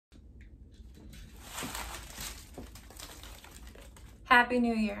Happy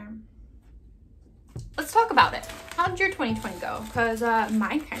New Year. Let's talk about it. How did your 2020 go? Because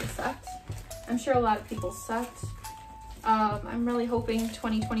mine kind of sucked. I'm sure a lot of people sucked. I'm really hoping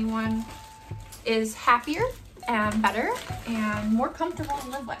 2021 is happier and better and more comfortable to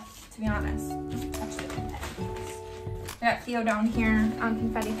live with, to be honest. Touch the confetti. I got Theo down here on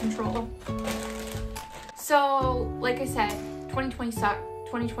confetti control. So, like I said, 2020 sucked.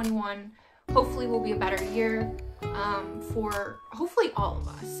 2021 hopefully will be a better year for hopefully all of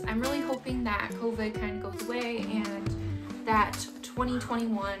us. I'm really hoping that COVID kind of goes away and that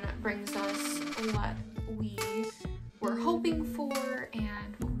 2021 brings us what we were hoping for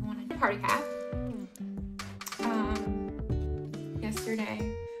and what we wanted to party hat.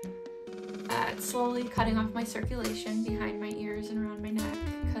 Yesterday, it's slowly cutting off my circulation behind my ears and around my neck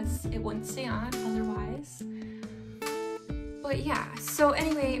because it wouldn't stay on otherwise. But yeah, so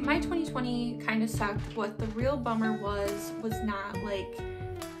anyway, my 2020 kind of sucked. What the real bummer was not like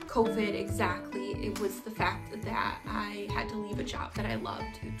COVID exactly. It was the fact that I had to leave a job that I loved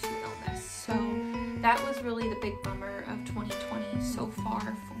due to illness. So that was really the big bummer of 2020 so far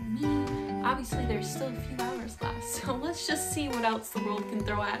for me. Obviously, there's still a few hours left, so let's just see what else the world can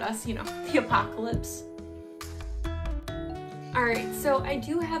throw at us, you know, the apocalypse. Alright, so I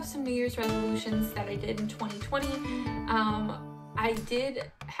do have some New Year's resolutions that I did in 2020. I did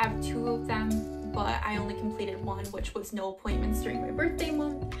have 2 of them, but I only completed 1, which was no appointments during my birthday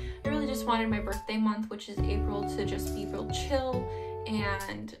month. I really just wanted my birthday month, which is April, to just be real chill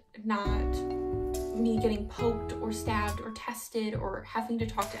and not me getting poked or stabbed or tested or having to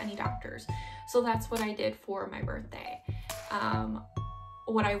talk to any doctors. So that's what I did for my birthday.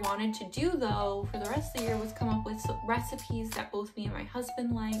 What I wanted to do though for the rest of the year was come up with some recipes that both me and my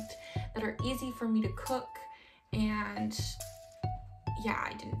husband liked, that are easy for me to cook, and yeah,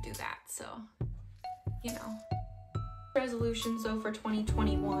 I didn't do that, so you know. Resolutions though for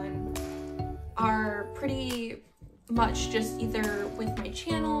 2021 are pretty much just either with my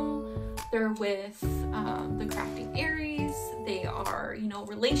channel, they're with the Crafting Aries, they are, you know,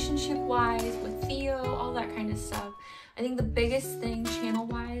 relationship wise with Theo, all that kind of stuff. I think the biggest thing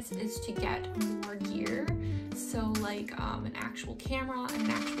channel-wise is to get more gear. So like an actual camera and an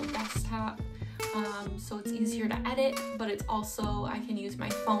actual desktop. So it's easier to edit, but it's also, I can use my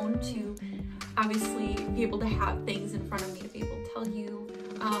phone to obviously be able to have things in front of me to be able to tell you.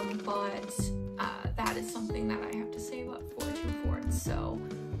 But that is something that I have to save up for so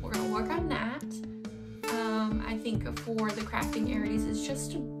we're gonna work on that. I think for the Crafting Aries is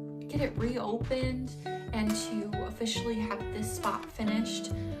just to get it reopened and to officially have this spot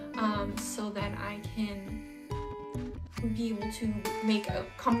finished, so that I can be able to make a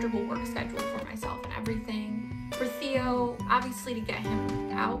comfortable work schedule for myself and everything. For Theo, obviously to get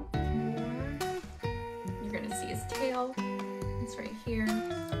him out more, you're gonna see his tail, it's right here,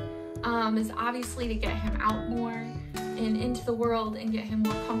 is obviously to get him out more and into the world and get him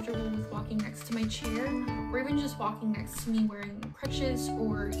more comfortable with walking next to my chair, or even just walking next to me wearing crutches,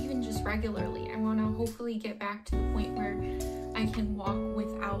 or even just regularly. I want to hopefully get back to the point where I can walk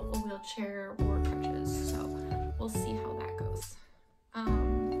without a wheelchair or crutches, so we'll see how that goes.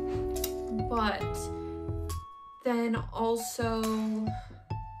 But then also,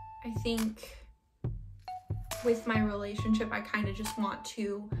 I think with my relationship, I kind of just want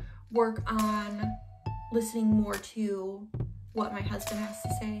to work on listening more to what my husband has to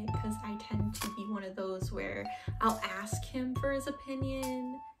say, because I tend to be one of those where I'll ask him for his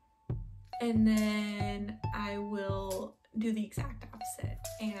opinion and then I will do the exact opposite,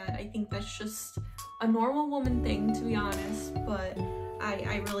 and I think that's just a normal woman thing, to be honest, but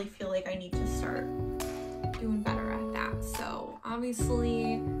I really feel like I need to start doing better at that. So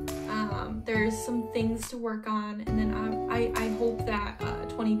obviously there's some things to work on, and then I hope that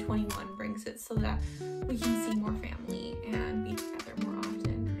 2021 brings it so that we can see more family and be together more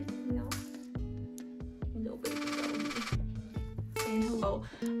often. You know, no baby saying hello.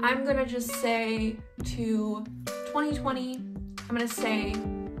 I'm gonna just say to 2020, I'm gonna say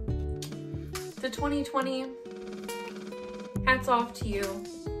to 2020, hats off to you,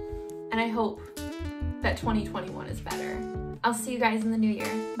 and I hope that 2021 is better. I'll see you guys in the new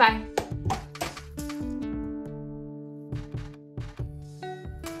year. Bye.